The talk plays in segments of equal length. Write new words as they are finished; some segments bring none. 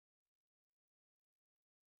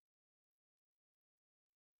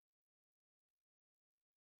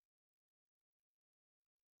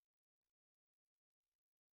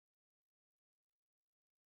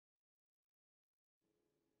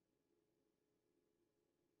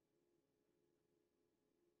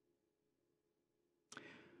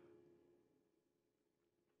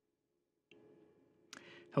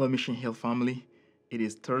Hello, Mission Hill family. It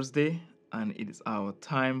is Thursday and it is our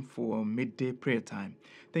time for midday prayer time.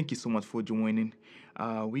 Thank you so much for joining.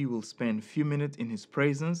 We will spend a few minutes in His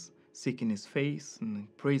presence, seeking His face and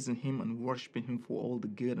praising Him and worshiping Him for all the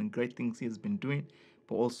good and great things He has been doing,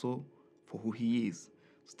 but also for who He is.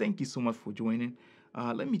 So thank you so much for joining.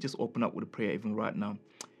 Let me just open up with a prayer even right now.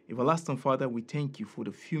 Everlasting Father, we thank you for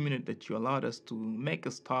the few minutes that you allowed us to make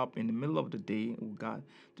a stop in the middle of the day, oh God,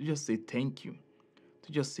 to just say thank you,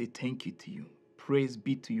 to just say thank you to you. Praise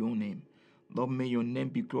be to your name. Lord, may your name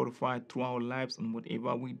be glorified through our lives and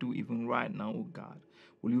whatever we do, even right now, oh God.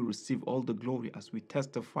 Will you receive all the glory as we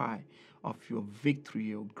testify of your victory,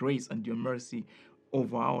 your grace, and your mercy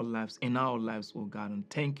over our lives, in our lives, oh God. And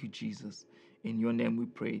thank you, Jesus. In your name we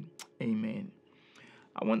pray. Amen.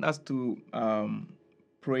 I want us to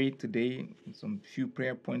pray today some few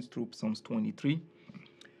prayer points through Psalms 23.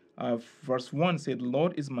 Verse 1 said,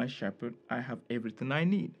 Lord is my shepherd, I have everything I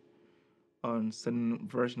need. On certain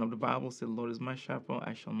version of the Bible said, Lord is my shepherd,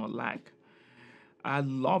 I shall not lack. I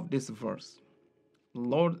love this verse.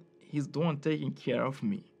 Lord, He's the one taking care of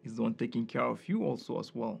me. He's the one taking care of you also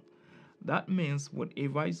as well. That means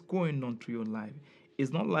whatever is going on through your life,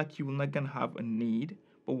 it's not like you're not gonna have a need,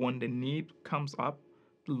 but when the need comes up,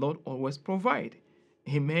 the Lord always provide.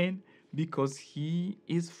 Amen. Because He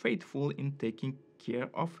is faithful in taking care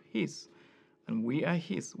of His. And we are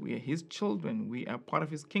His. We are His children. We are part of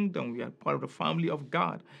His kingdom. We are part of the family of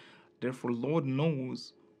God. Therefore, Lord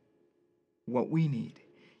knows what we need.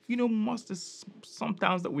 You know,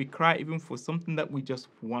 sometimes that we cry even for something that we just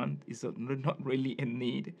want is not really a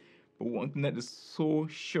need, but one thing that is so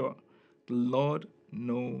sure. The Lord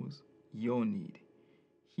knows your need.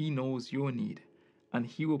 He knows your need, and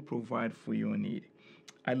He will provide for your need.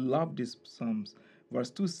 I love this Psalms.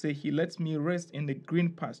 Verse 2 says, He lets me rest in the green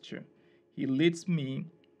pasture. He leads me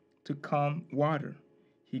to calm water.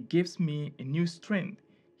 He gives me a new strength.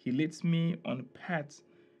 He leads me on paths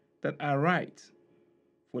that are right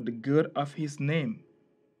for the good of His name.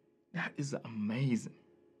 That is amazing.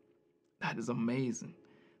 That is amazing.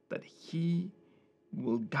 That He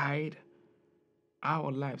will guide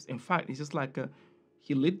our lives. In fact, it's just like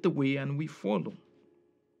He lead the way and we follow.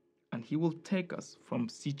 And He will take us from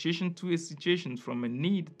situation to a situation, from a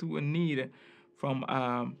need to a need, from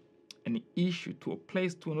an issue to a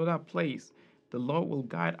place to another place. The Lord will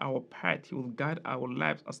guide our path. He will guide our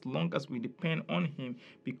lives as long as we depend on Him,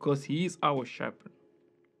 because He is our shepherd.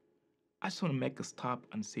 I just want to make a stop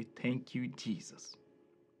and say thank you, Jesus.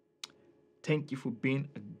 Thank you for being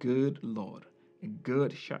a good Lord, a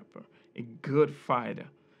good shepherd, a good father,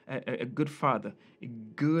 a good father, a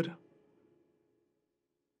good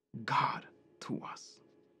God to us.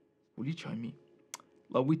 Will you join me?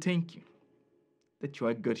 Lord, we thank you that you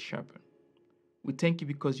are a good shepherd. We thank you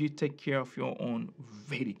because you take care of your own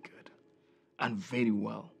very good and very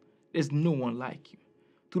well. There's no one like you.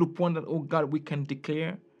 To the point that, oh God, we can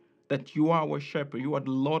declare that you are our shepherd. You are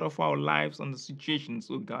the Lord of our lives and the situations,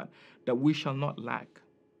 oh God, that we shall not lack,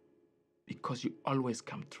 because you always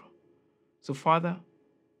come through. So, Father,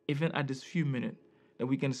 even at this few minutes that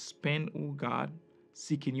we can spend, oh God,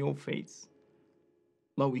 seeking your face,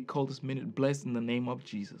 Lord, we call this minute blessed in the name of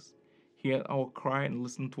Jesus. Hear our cry and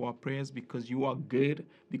listen to our prayers, because you are good,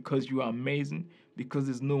 because you are amazing, because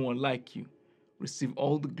there's no one like you. Receive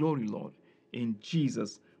all the glory, Lord. In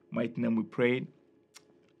Jesus' mighty name we pray.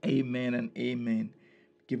 Amen and amen.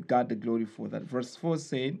 Give God the glory for that. Verse 4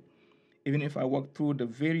 said, Even if I walk through the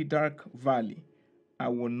very dark valley, I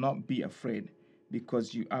will not be afraid,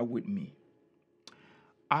 because you are with me.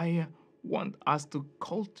 I want us to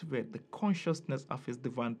cultivate the consciousness of His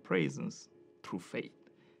divine presence through faith.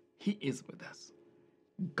 He is with us.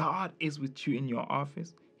 God is with you in your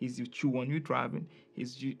office. He's with you when you're driving.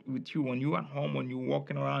 He's with you when you're at home, when you're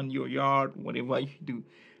walking around your yard, whatever you do.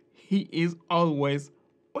 He is always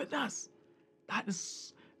with us. That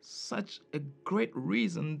is such a great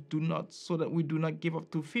reason so that we do not give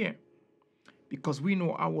up to fear, because we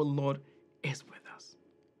know our Lord is with us.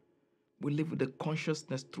 We live with the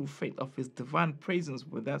consciousness through faith of His divine presence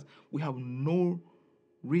with us. We have no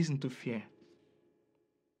reason to fear.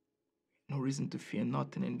 No reason to fear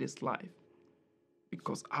nothing in this life,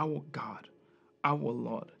 because our God, our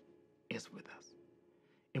Lord, is with us.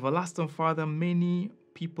 Everlasting Father, many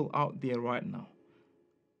people out there right now,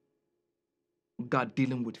 God,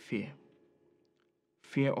 dealing with fear.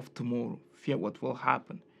 Fear of tomorrow, fear what will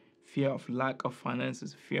happen, fear of lack of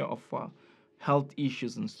finances, fear of health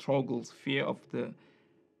issues and struggles, fear of the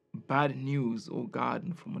bad news, oh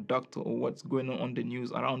God, from a doctor, or what's going on the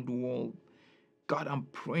news around the world. God, I'm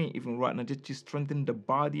praying even right now that you strengthen the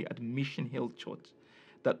body at Mission Hill Church.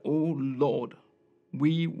 That, oh Lord,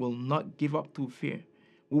 We will not give up to fear.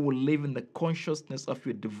 We will live in the consciousness of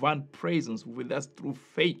your divine presence with us through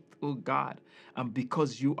faith, oh God. And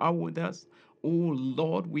because you are with us, oh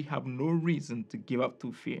Lord, we have no reason to give up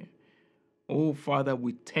to fear. Oh Father,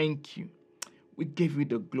 we thank you. We give you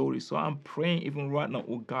the glory. So I'm praying even right now,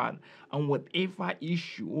 oh God, and whatever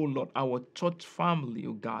issue, oh Lord, our church family,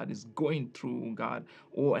 oh God, is going through, oh God,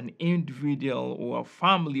 or an individual or a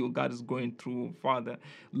family, oh God, is going through, Father,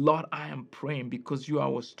 Lord, I am praying because you are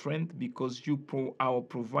our strength, because you our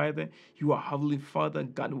provider, you are Heavenly Father,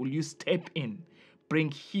 God, will you step in? Bring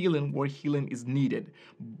healing where healing is needed.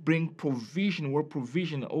 Bring provision where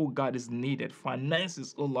provision, oh God, is needed.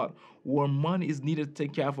 Finances, oh Lord, where money is needed to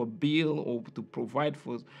take care of a bill or to provide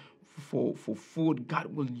for food. God,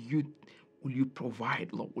 will you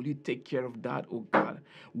provide, Lord? Will you take care of that, oh God?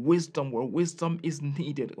 Wisdom where wisdom is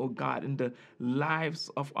needed, oh God, in the lives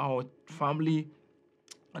of our family,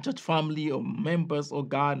 church family or members, oh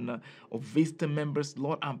God, or visitor members,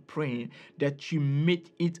 Lord, I'm praying that you meet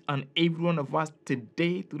each and every one of us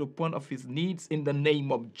today to the point of his needs in the name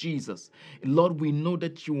of Jesus. Lord, we know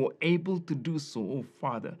that you are able to do so, oh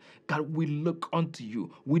Father. God, we look unto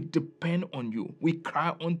you. We depend on you. We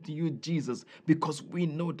cry unto you, Jesus, because we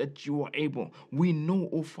know that you are able. We know,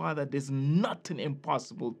 oh Father, there's nothing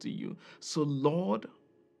impossible to you. So, Lord,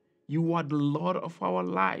 you are the Lord of our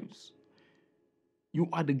lives. You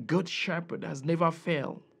are the good shepherd that has never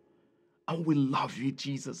failed. And we love you,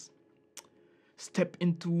 Jesus. Step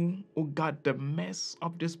into, oh God, the mess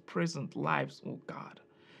of this present lives, oh God.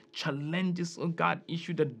 Challenges, oh God,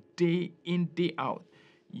 issue that day in, day out,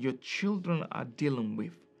 your children are dealing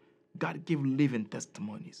with. God, give living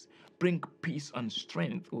testimonies. Bring peace and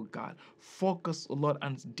strength, oh God. Focus, oh Lord,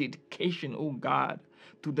 and dedication, oh God,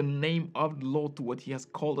 to the name of the Lord, to what He has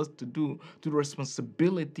called us to do, to the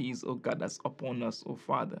responsibilities, oh God, that's upon us, oh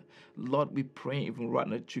Father. Lord, we pray even right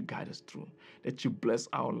now that you guide us through, that you bless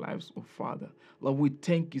our lives, oh Father. Lord, we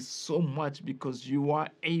thank you so much because you are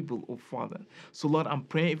able, oh Father. So, Lord, I'm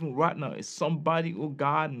praying even right now, is somebody, oh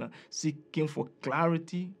God, seeking for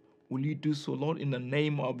clarity, will you do so, Lord, in the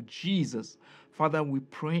name of Jesus? Father, we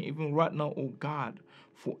pray even right now, oh God,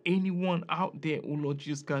 for anyone out there, oh Lord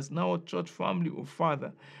Jesus Christ, now our church family, oh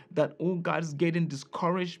Father, that, oh God, is getting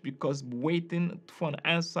discouraged because waiting for an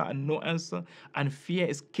answer and no answer, and fear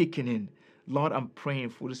is kicking in. Lord, I'm praying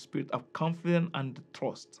for the spirit of confidence and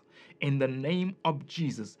trust in the name of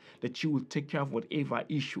Jesus, that you will take care of whatever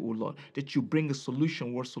issue, oh Lord, that you bring a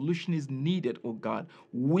solution where solution is needed, oh God.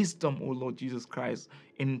 Wisdom, oh Lord Jesus Christ,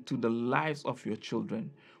 into the lives of your children.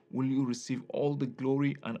 Will you receive all the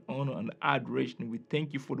glory and honor and adoration? We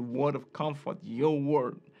thank you for the word of comfort, your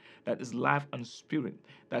word that is life and spirit,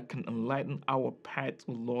 that can enlighten our path,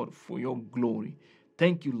 oh Lord, for your glory.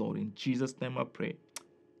 Thank you, Lord. In Jesus' name I pray.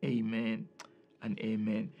 Amen and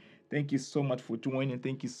amen. Thank you so much for joining.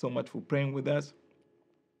 Thank you so much for praying with us.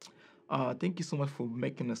 Thank you so much for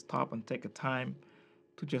making us stop and take a time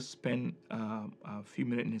to just spend a few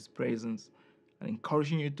minutes in His presence, and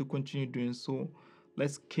encouraging you to continue doing so.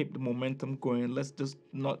 Let's keep the momentum going. Let's just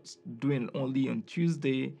not do it only on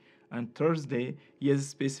Tuesday and Thursday. Here's a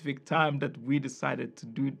specific time that we decided to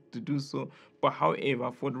do so. But however,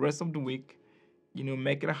 for the rest of the week,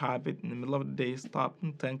 make it a habit in the middle of the day, stop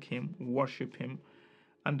and thank Him, worship Him,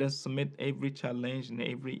 and then submit every challenge and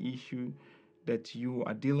every issue that you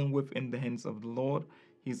are dealing with in the hands of the Lord.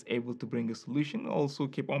 He's able to bring a solution. Also,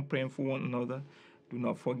 keep on praying for one another. Do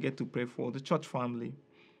not forget to pray for the church family.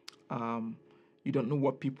 Um, you don't know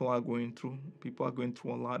what people are going through. People are going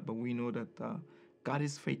through a lot, but we know that God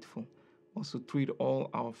is faithful. Also, through it all,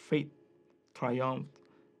 our faith triumphed,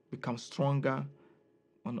 becomes stronger,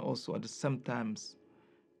 and also at the same times,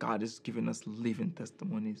 God is giving us living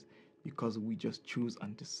testimonies because we just choose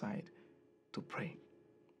and decide to pray.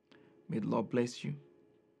 May the Lord bless you.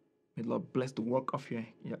 May the Lord bless the work of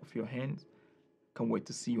your hands. Can't wait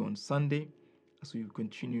to see you on Sunday as we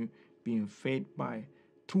continue being fed by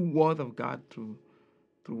true word of God through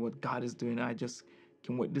what God is doing. I just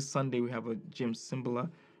can't wait. This Sunday we have a James Simbala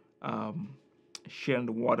sharing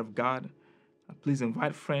the word of God. Please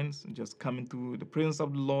invite friends and just come into the presence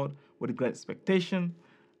of the Lord with a great expectation,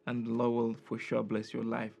 and the Lord will for sure bless your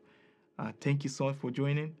life. Thank you so much for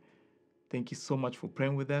joining. Thank you so much for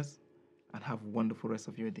praying with us, and have a wonderful rest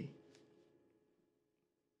of your day.